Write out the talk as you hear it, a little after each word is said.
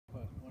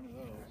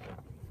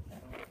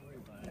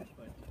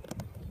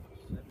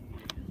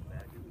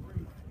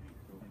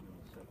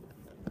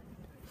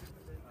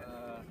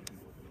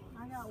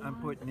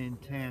in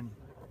 10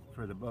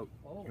 for the boat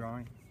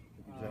drawing.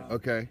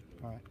 Okay.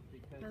 All right.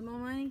 Got more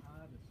money?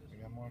 We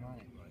got more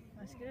money.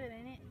 That's good,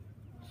 ain't it?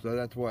 So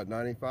that's what,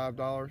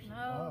 $95?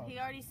 No, he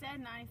already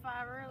said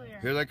 95 earlier.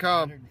 Here they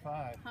come.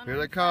 105. Here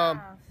they come.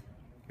 105.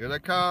 Here they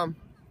come.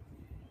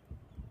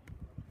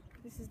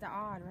 This is the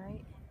odd,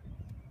 right?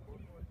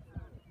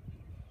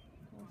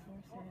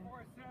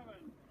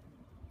 447.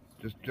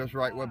 Just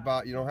write what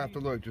Bob, you don't have to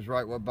look, just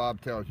write what Bob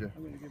tells you.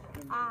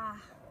 Ah.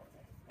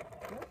 So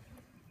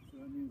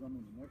that means I'm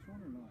in the next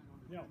one or not?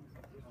 No.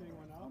 You're seeing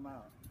one out? I'm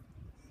out.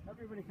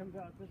 Everybody comes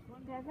out this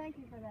one. Yeah, thank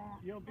you for that.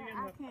 You'll be in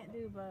I the, can't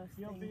do both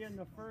You'll be things. in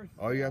the first.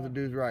 All you have to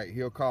do is write,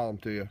 he'll call them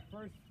to you.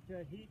 First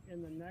heat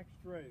in the next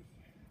race.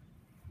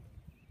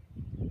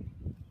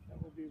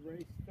 That will be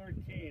race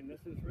 13. This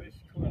is race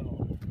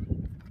 12.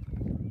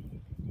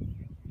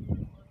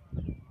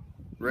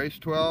 Race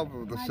 12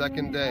 of the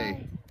second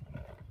day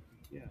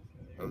Yes.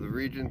 of the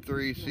Region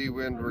 3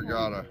 Seawind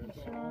Regatta.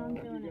 Sure, I'm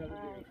doing it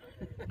right.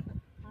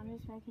 I'm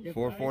just making sure.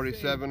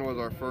 447 was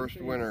our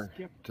first winner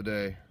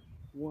today.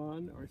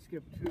 One or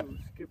skip two.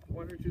 Skip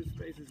one or two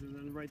spaces and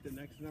then write the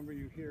next number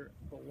you hear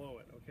below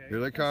it, okay? Here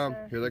they come.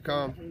 Here they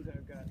come. That means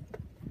I've got to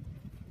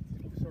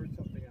sort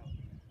something out.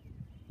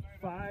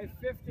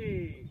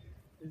 550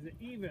 is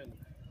even.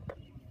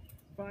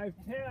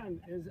 510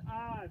 is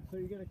odd, so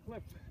you get a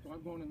clip. So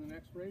I'm going in the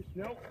next race?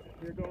 Nope,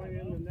 you're going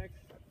in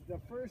the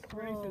first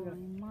race in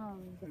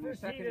the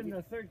first heat in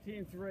the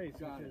 13th race,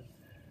 which is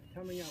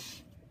coming up.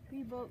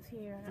 3 boats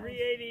here.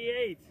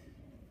 388.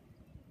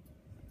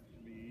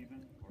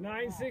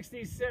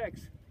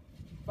 966.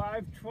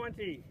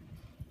 520.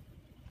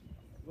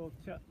 We'll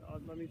check.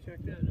 Let me check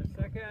that in a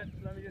second.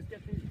 Let me just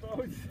get these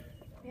boats.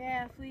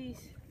 Yeah, please.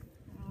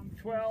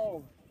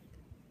 12.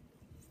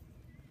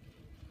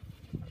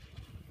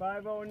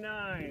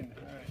 509.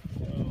 All right,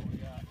 so we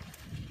got.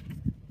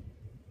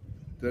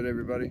 Is that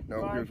everybody?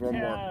 No, here's one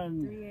more.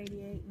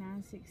 388,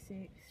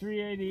 966.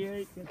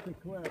 388 gets the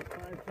clip.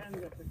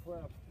 510 gets the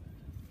clip.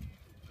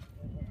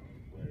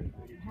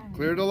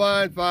 Clear the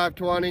line,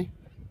 520.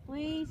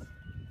 Please.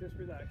 Just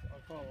relax.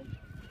 I'll call him.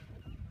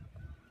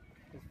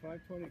 Is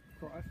 520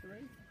 cross the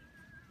race?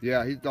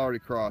 Yeah, he's already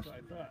crossed.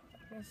 That's what I thought.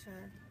 Yes,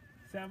 sir.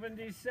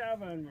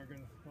 77. We're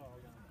going to call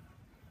now.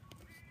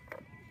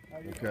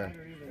 Okay.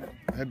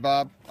 Hey,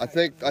 Bob, I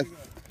think So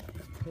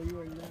you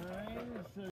were 9. So